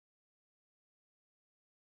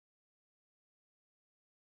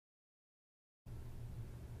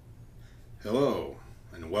Hello,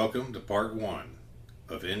 and welcome to part 1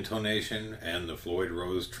 of Intonation and the Floyd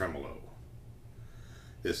Rose Tremolo.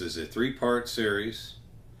 This is a 3-part series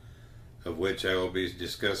of which I will be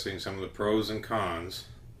discussing some of the pros and cons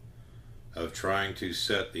of trying to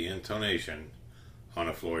set the intonation on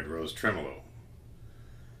a Floyd Rose Tremolo.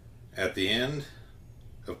 At the end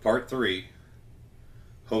of part 3,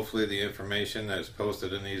 hopefully the information that is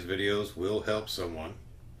posted in these videos will help someone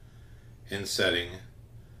in setting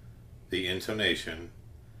the intonation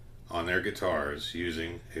on their guitars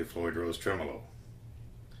using a Floyd Rose Tremolo.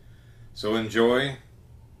 So enjoy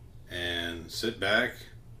and sit back,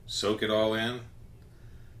 soak it all in.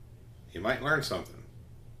 You might learn something.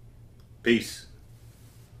 Peace.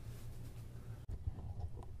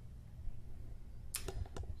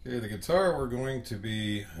 Okay, the guitar we're going to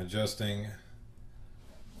be adjusting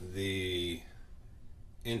the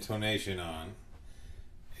intonation on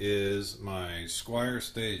is my Squire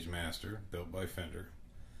Stagemaster, built by Fender,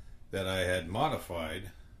 that I had modified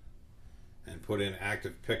and put in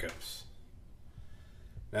active pickups.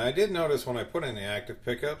 Now I did notice when I put in the active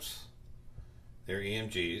pickups, they're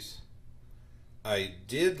EMGs, I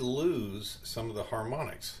did lose some of the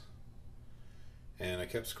harmonics. And I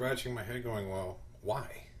kept scratching my head going, well,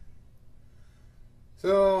 why?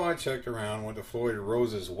 So I checked around, went to Floyd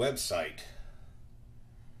Rose's website,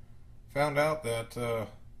 found out that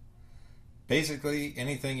basically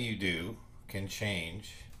anything you do can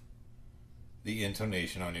change the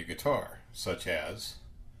intonation on your guitar, such as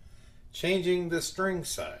changing the string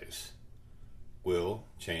size will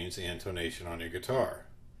change the intonation on your guitar.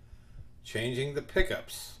 Changing the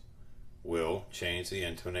pickups will change the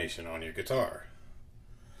intonation on your guitar.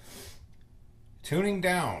 Tuning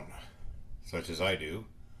down, such as I do,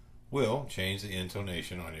 will change the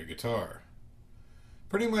intonation on your guitar.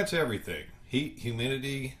 Pretty much everything. Heat,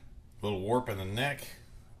 humidity, little warp in the neck,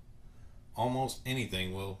 almost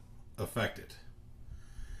anything will affect it.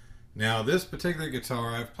 Now this particular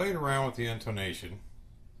guitar, I've played around with the intonation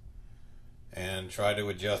and tried to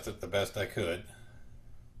adjust it the best I could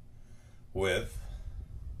with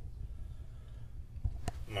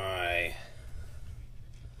my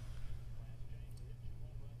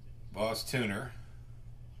Boss tuner,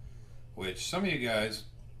 which some of you guys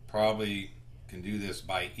probably can do this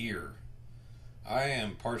by ear. I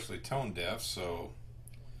am partially tone deaf, so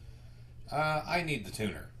I need the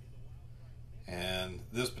tuner. And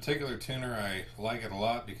this particular tuner, I like it a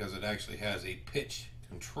lot because it actually has a pitch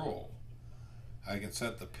control. I can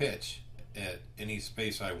set the pitch at any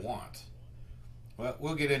space I want. Well,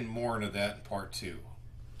 we'll get in more into that in part 2.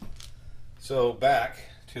 So back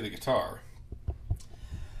to the guitar.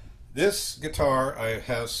 This guitar I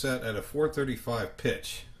have set at a 435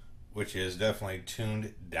 pitch, which is definitely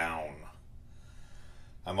tuned down.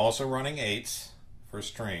 I'm also running 8s for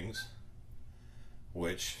strings,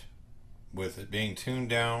 which, with it being tuned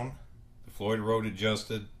down, the Floyd Rose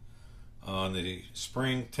adjusted on the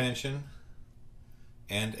spring tension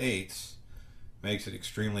and 8s, makes it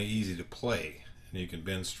extremely easy to play, and you can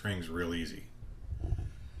bend strings real easy.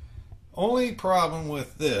 Only problem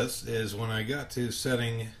with this is when I got to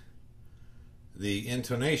setting the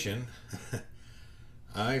intonation,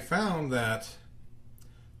 I found that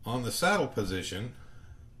on the saddle position,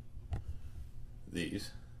 these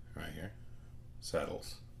right here,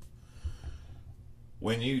 saddles,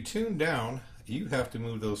 when you tune down, you have to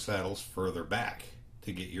move those saddles further back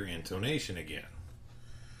to get your intonation again.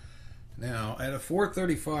 Now at a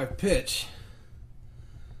 435 pitch,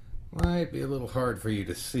 might be a little hard for you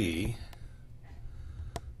to see.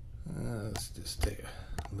 Let's just take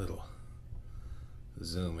a little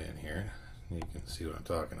zoom in here. You can see what I'm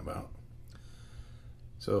talking about.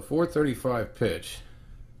 So 435 pitch,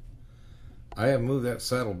 I have moved that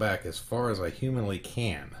saddle back as far as I humanly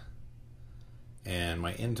can, and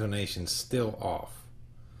my intonation's still off.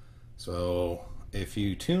 So if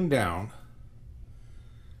you tune down,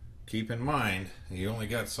 keep in mind you only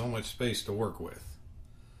got so much space to work with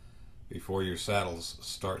before your saddles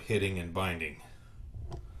start hitting and binding.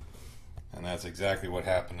 And that's exactly what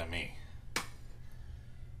happened to me.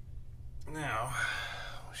 Now,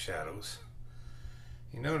 shadows.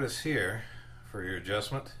 You notice here, for your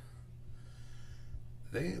adjustment,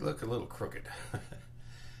 they look a little crooked.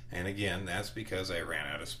 And again, that's because I ran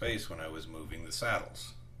out of space when I was moving the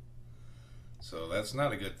saddles. So that's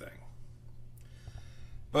not a good thing.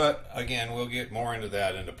 But again, we'll get more into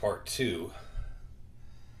that into part 2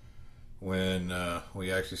 when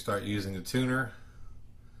we actually start using the tuner,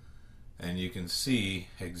 and you can see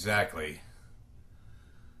exactly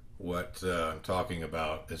what I'm talking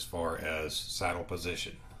about as far as saddle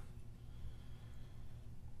position.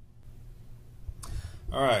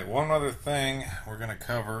 Alright, one other thing we're going to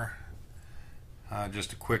cover,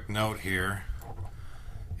 just a quick note here,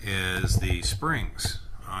 is the springs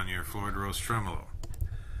on your Floyd Rose Tremolo.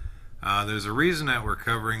 There's a reason that we're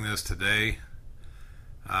covering this today.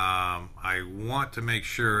 I want to make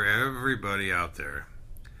sure everybody out there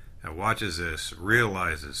that watches this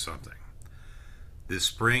realizes something. The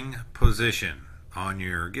spring position on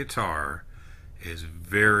your guitar is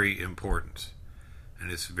very important. And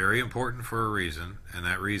it's very important for a reason, and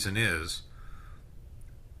that reason is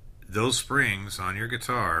those springs on your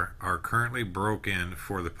guitar are currently broken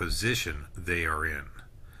for the position they are in.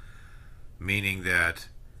 Meaning that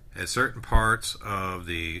at certain parts of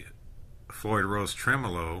the Floyd Rose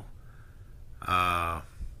Tremolo,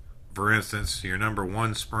 for instance, your number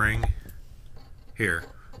 1 spring here,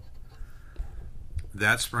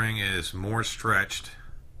 that spring is more stretched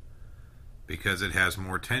because it has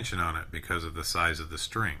more tension on it because of the size of the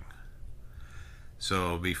string.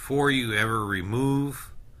 So before you ever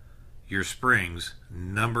remove your springs,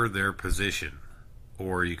 number their position,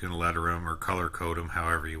 or you can letter them or color code them,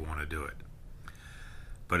 however you want to do it.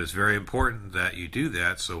 But it's very important that you do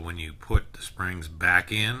that, so when you put the springs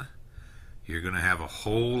back in, you're going to have a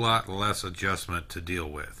whole lot less adjustment to deal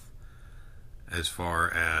with as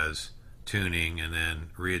far as tuning and then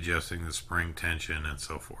readjusting the spring tension and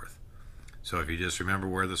so forth. So if you just remember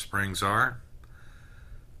where the springs are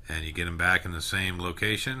and you get them back in the same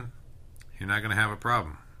location, you're not going to have a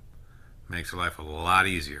problem. Makes life a lot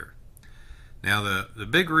easier. Now the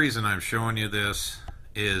big reason I'm showing you this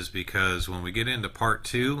is because when we get into part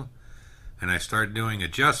 2 and I start doing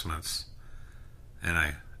adjustments, and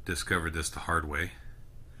I discovered this the hard way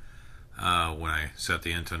when I set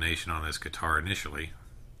the intonation on this guitar initially.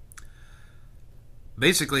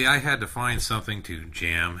 Basically, I had to find something to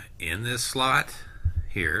jam in this slot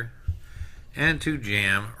here and to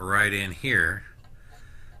jam right in here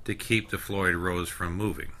to keep the Floyd Rose from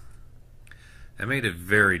moving. That made it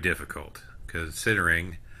very difficult,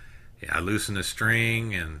 considering I loosened the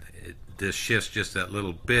string and this shifts just that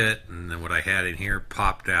little bit, and then what I had in here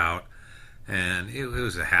popped out, and it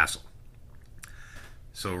was a hassle.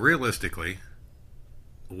 So realistically,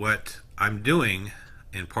 what I'm doing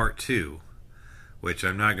in part 2, which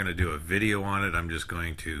I'm not going to do a video on it, I'm just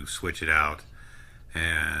going to switch it out,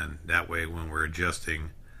 and that way when we're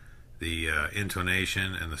adjusting the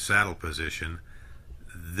intonation and the saddle position,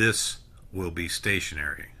 this will be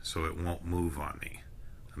stationary, so it won't move on me.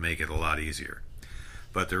 Make it a lot easier.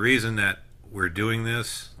 But the reason that we're doing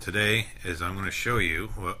this today is I'm going to show you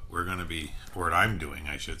what I'm doing,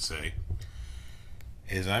 I should say,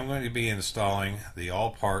 is I'm going to be installing the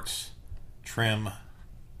all parts trem-no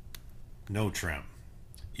trem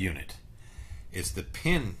unit. It's the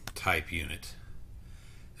pin type unit,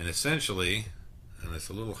 and essentially, and it's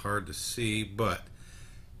a little hard to see, but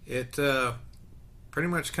it pretty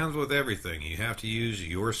much comes with everything. You have to use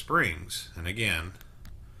your springs, and again,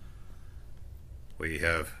 we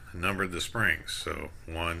have numbered the springs, so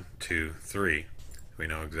 1, 2, 3. We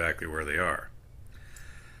know exactly where they are.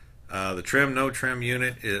 The trem-no trem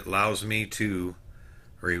unit, it allows me to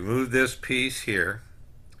remove this piece here,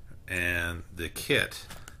 and the kit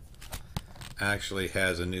actually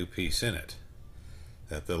has a new piece in it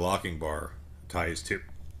that the locking bar ties to.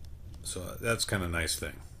 So that's kind of a nice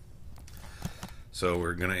thing. So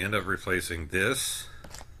we're going to end up replacing this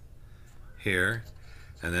here,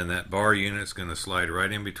 and then that bar unit is going to slide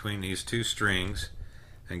right in between these 2 strings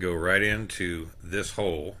and go right into this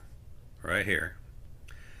hole right here.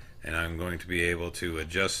 And I'm going to be able to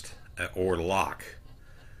adjust or lock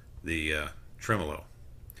the tremolo.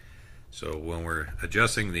 So when we're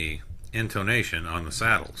adjusting the intonation on the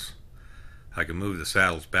saddles, I can move the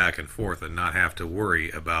saddles back and forth and not have to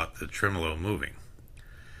worry about the tremolo moving.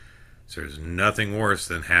 So there's nothing worse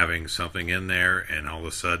than having something in there and all of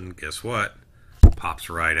a sudden, guess what? Pops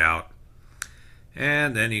right out,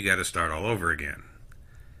 and then you got to start all over again.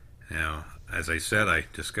 Now, as I said, I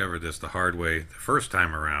discovered this the hard way the first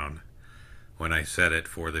time around when I set it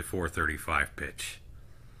for the 435 pitch.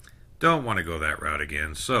 Don't want to go that route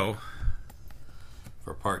again, so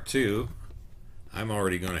for part 2, I'm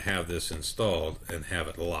already going to have this installed and have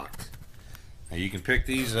it locked. Now you can pick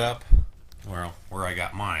these up, well, where I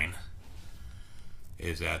got mine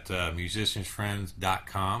is at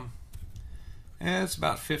musiciansfriends.com. And it's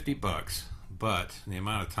about $50, but the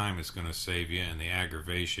amount of time it's going to save you and the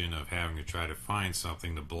aggravation of having to try to find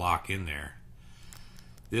something to block in there,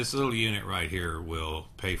 this little unit right here will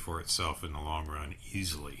pay for itself in the long run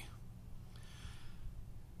easily.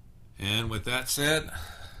 And with that said,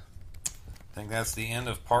 I think that's the end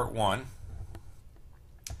of part 1.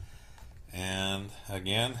 And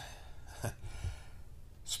again,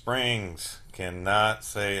 Springs, cannot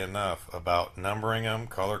say enough about numbering them,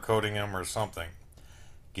 color coding them, or something.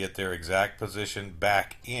 Get their exact position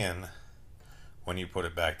back in when you put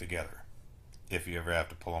it back together, if you ever have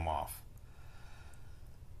to pull them off.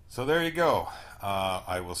 So there you go.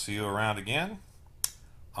 I will see you around again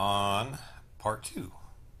on part 2.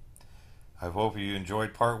 I hope you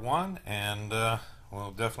enjoyed part 1, and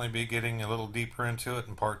we'll definitely be getting a little deeper into it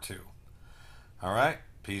in part 2. Alright,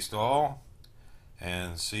 peace to all,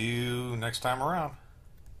 and see you next time around.